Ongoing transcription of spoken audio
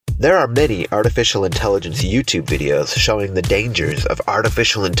There are many artificial intelligence YouTube videos showing the dangers of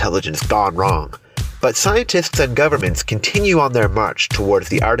artificial intelligence gone wrong. But scientists and governments continue on their march towards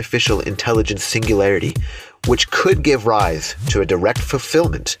the artificial intelligence singularity, which could give rise to a direct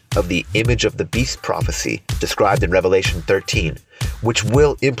fulfillment of the image of the beast prophecy described in Revelation 13, which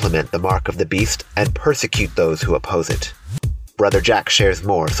will implement the mark of the beast and persecute those who oppose it. Brother Jack shares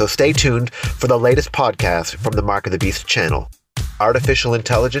more, so stay tuned for the latest podcast from the Mark of the Beast channel, Artificial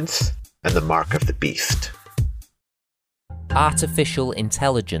Intelligence and the Mark of the Beast. Artificial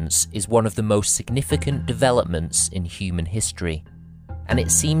intelligence is one of the most significant developments in human history, and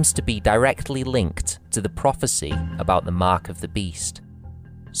it seems to be directly linked to the prophecy about the Mark of the Beast.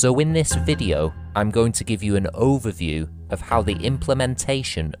 So in this video, I'm going to give you an overview of how the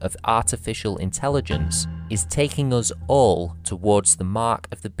implementation of artificial intelligence is taking us all towards the Mark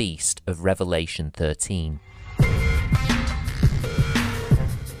of the Beast of Revelation 13.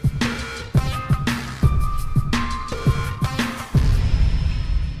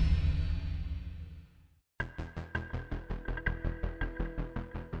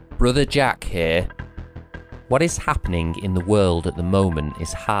 Brother Jack here. What is happening in the world at the moment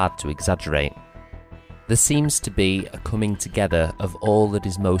is hard to exaggerate. There seems to be a coming together of all that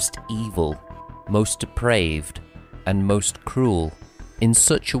is most evil, most depraved, and most cruel, in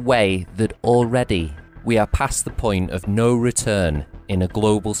such a way that already we are past the point of no return in a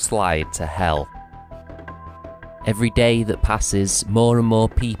global slide to hell. Every day that passes, more and more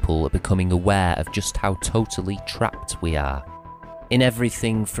people are becoming aware of just how totally trapped we are. In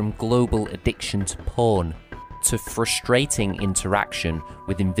everything from global addiction to porn, to frustrating interaction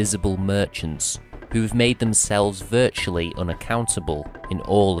with invisible merchants who have made themselves virtually unaccountable in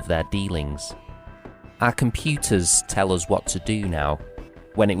all of their dealings. Our computers tell us what to do now,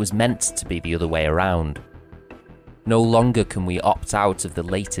 when it was meant to be the other way around. No longer can we opt out of the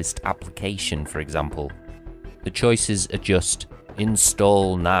latest application, for example. The choices are just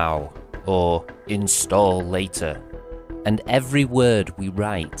install now or install later. And every word we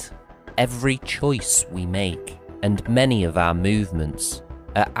write, every choice we make, and many of our movements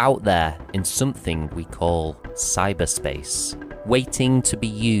are out there in something we call cyberspace, waiting to be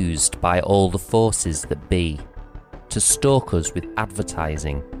used by all the forces that be, to stalk us with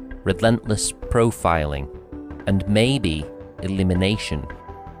advertising, relentless profiling, and maybe elimination,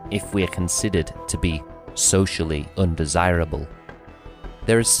 if we are considered to be socially undesirable.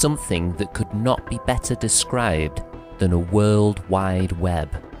 There is something that could not be better described than a world wide web,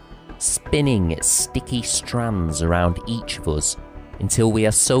 spinning its sticky strands around each of us until we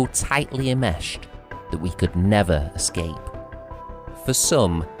are so tightly enmeshed that we could never escape. For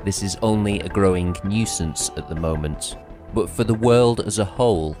some, this is only a growing nuisance at the moment, but for the world as a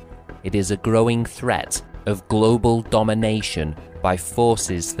whole, it is a growing threat of global domination by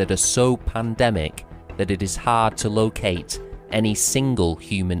forces that are so pandemic that it is hard to locate any single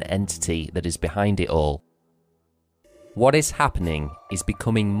human entity that is behind it all. What is happening is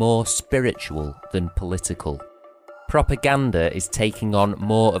becoming more spiritual than political. Propaganda is taking on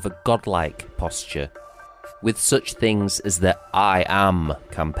more of a godlike posture, with such things as the I Am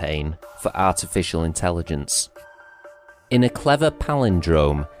campaign for artificial intelligence. In a clever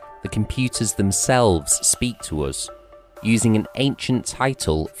palindrome, the computers themselves speak to us, using an ancient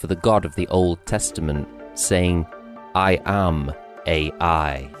title for the God of the Old Testament, saying, I am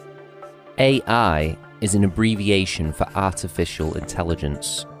AI. AI is an abbreviation for artificial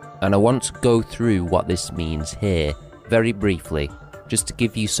intelligence, and I want to go through what this means here very briefly, just to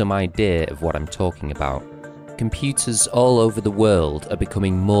give you some idea of what I'm talking about. Computers all over the world are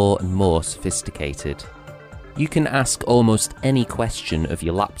becoming more and more sophisticated. You can ask almost any question of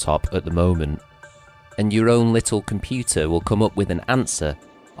your laptop at the moment, and your own little computer will come up with an answer,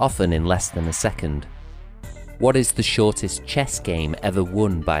 often in less than a second. What is the shortest chess game ever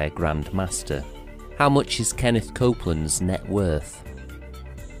won by a grandmaster? How much is Kenneth Copeland's net worth?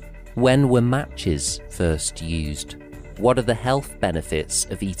 When were matches first used? What are the health benefits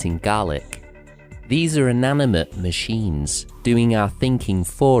of eating garlic? These are inanimate machines doing our thinking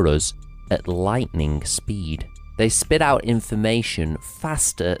for us at lightning speed. They spit out information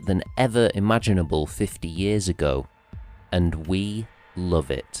faster than ever imaginable 50 years ago, and we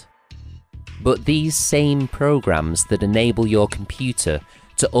love it. But these same programs that enable your computer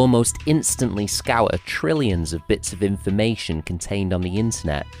to almost instantly scour trillions of bits of information contained on the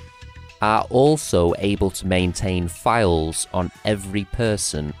internet are also able to maintain files on every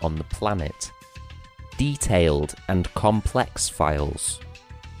person on the planet. Detailed and complex files.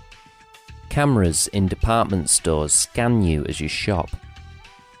 Cameras in department stores scan you as you shop.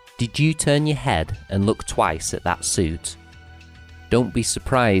 Did you turn your head and look twice at that suit? don't be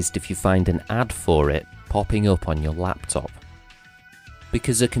surprised if you find an ad for it popping up on your laptop.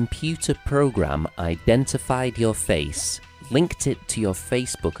 Because a computer program identified your face, linked it to your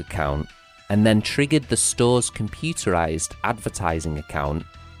Facebook account, and then triggered the store's computerized advertising account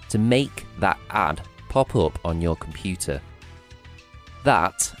to make that ad pop up on your computer.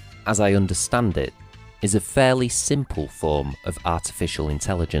 That, as I understand it, is a fairly simple form of artificial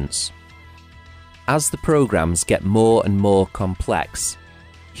intelligence. As the programs get more and more complex,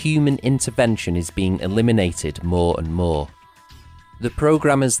 human intervention is being eliminated more and more. The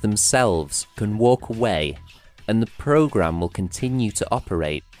programmers themselves can walk away, and the program will continue to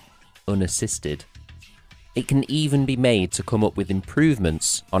operate unassisted. It can even be made to come up with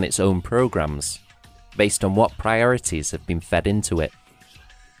improvements on its own programs, based on what priorities have been fed into it.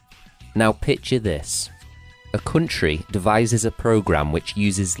 Now picture this. A country devises a program which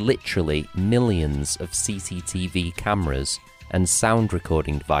uses literally millions of CCTV cameras and sound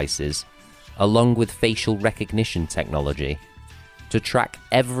recording devices, along with facial recognition technology, to track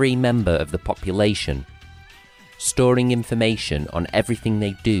every member of the population, storing information on everything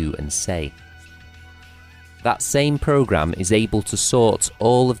they do and say. That same program is able to sort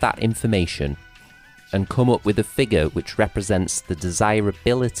all of that information and come up with a figure which represents the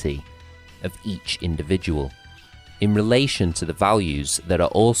desirability of each individual in relation to the values that are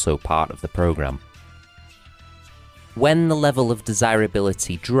also part of the program. When the level of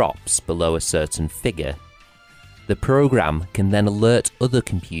desirability drops below a certain figure, the program can then alert other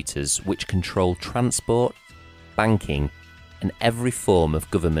computers which control transport, banking, and every form of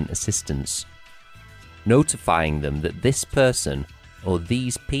government assistance, notifying them that this person or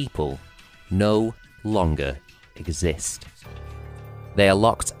these people no longer exist. They are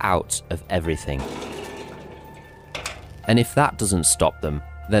locked out of everything. And if that doesn't stop them,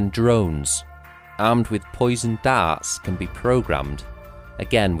 then drones, armed with poison darts, can be programmed,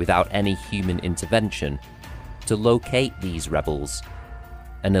 again without any human intervention, to locate these rebels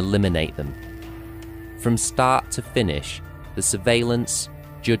and eliminate them. From start to finish, the surveillance,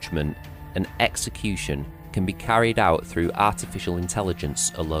 judgment, and execution can be carried out through artificial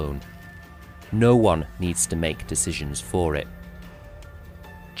intelligence alone. No one needs to make decisions for it.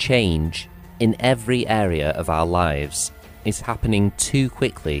 Change in every area of our lives is happening too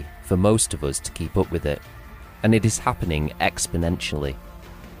quickly for most of us to keep up with it, and it is happening exponentially.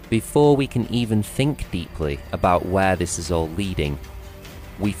 Before we can even think deeply about where this is all leading,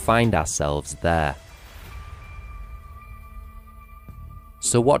 we find ourselves there.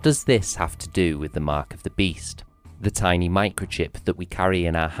 So what does this have to do with the mark of the beast, the tiny microchip that we carry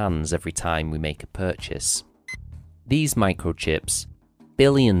in our hands every time we make a purchase? These microchips,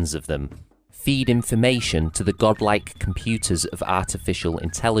 billions of them, feed information to the godlike computers of artificial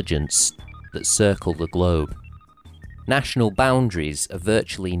intelligence that circle the globe. National boundaries are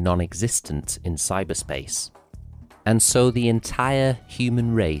virtually non-existent in cyberspace, and so the entire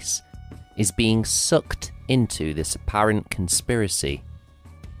human race is being sucked into this apparent conspiracy,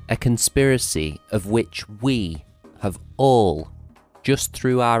 a conspiracy of which we have all, just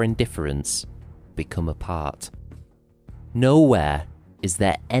through our indifference, become a part. Nowhere is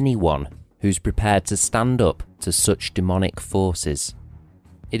there anyone who's prepared to stand up to such demonic forces.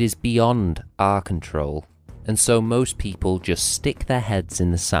 It is beyond our control, and so most people just stick their heads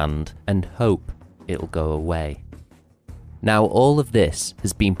in the sand and hope it'll go away. Now, all of this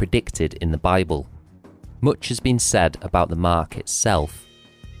has been predicted in the Bible. Much has been said about the mark itself,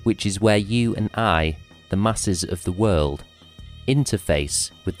 which is where you and I, the masses of the world,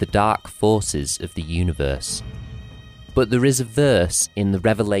 interface with the dark forces of the universe. But there is a verse in the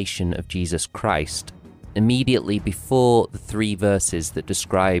revelation of Jesus Christ, immediately before the 3 verses that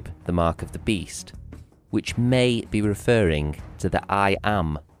describe the mark of the beast, which may be referring to the I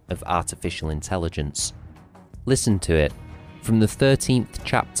Am of artificial intelligence. Listen to it from the 13th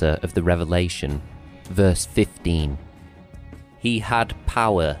chapter of the Revelation, verse 15. He had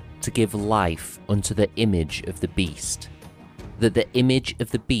power to give life unto the image of the beast, that the image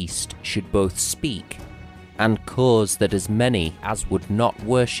of the beast should both speak and cause that as many as would not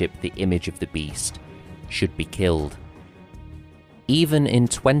worship the image of the beast should be killed. Even in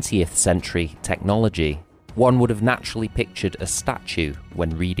 20th century technology, one would have naturally pictured a statue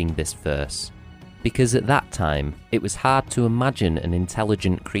when reading this verse, because at that time it was hard to imagine an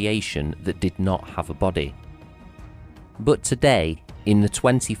intelligent creation that did not have a body. But today, in the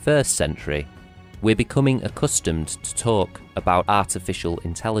 21st century, we're becoming accustomed to talk about artificial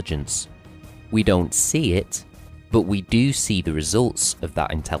intelligence. We don't see it, but we do see the results of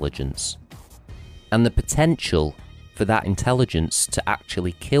that intelligence. And the potential for that intelligence to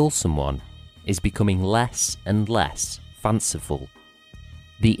actually kill someone is becoming less and less fanciful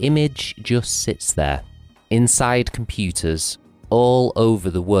The image just sits there, inside computers, all over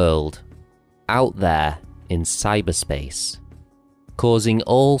the world, out there in cyberspace, causing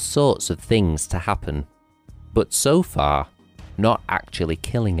all sorts of things to happen, but so far, not actually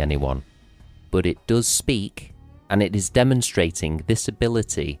killing anyone. But it does speak, and it is demonstrating this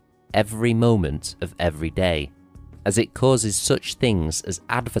ability every moment of every day, as it causes such things as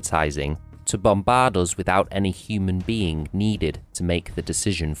advertising to bombard us without any human being needed to make the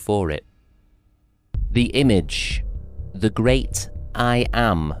decision for it. The image, the great I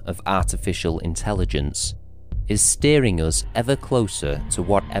am of artificial intelligence, is steering us ever closer to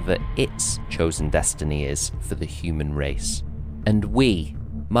whatever its chosen destiny is for the human race. And we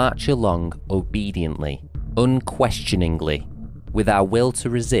march along obediently, unquestioningly, with our will to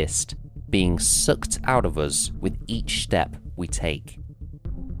resist being sucked out of us with each step we take.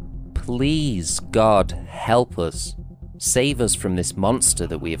 Please, God, help us. Save us from this monster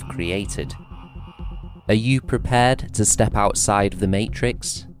that we have created. Are you prepared to step outside of the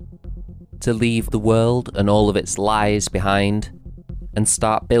Matrix? To leave the world and all of its lies behind, and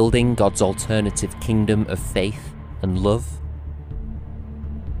start building God's alternative kingdom of faith and love?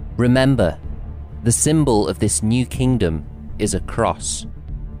 Remember, the symbol of this new kingdom is a cross.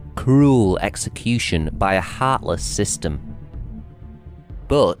 Cruel execution by a heartless system.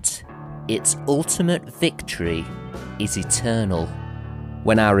 But its ultimate victory is eternal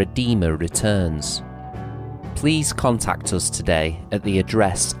when our Redeemer returns. Please contact us today at the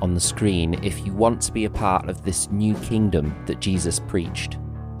address on the screen if you want to be a part of this new kingdom that Jesus preached.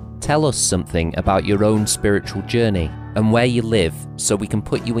 Tell us something about your own spiritual journey and where you live so we can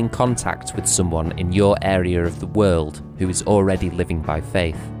put you in contact with someone in your area of the world who is already living by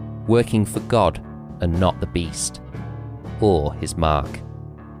faith, working for God and not the beast or his mark.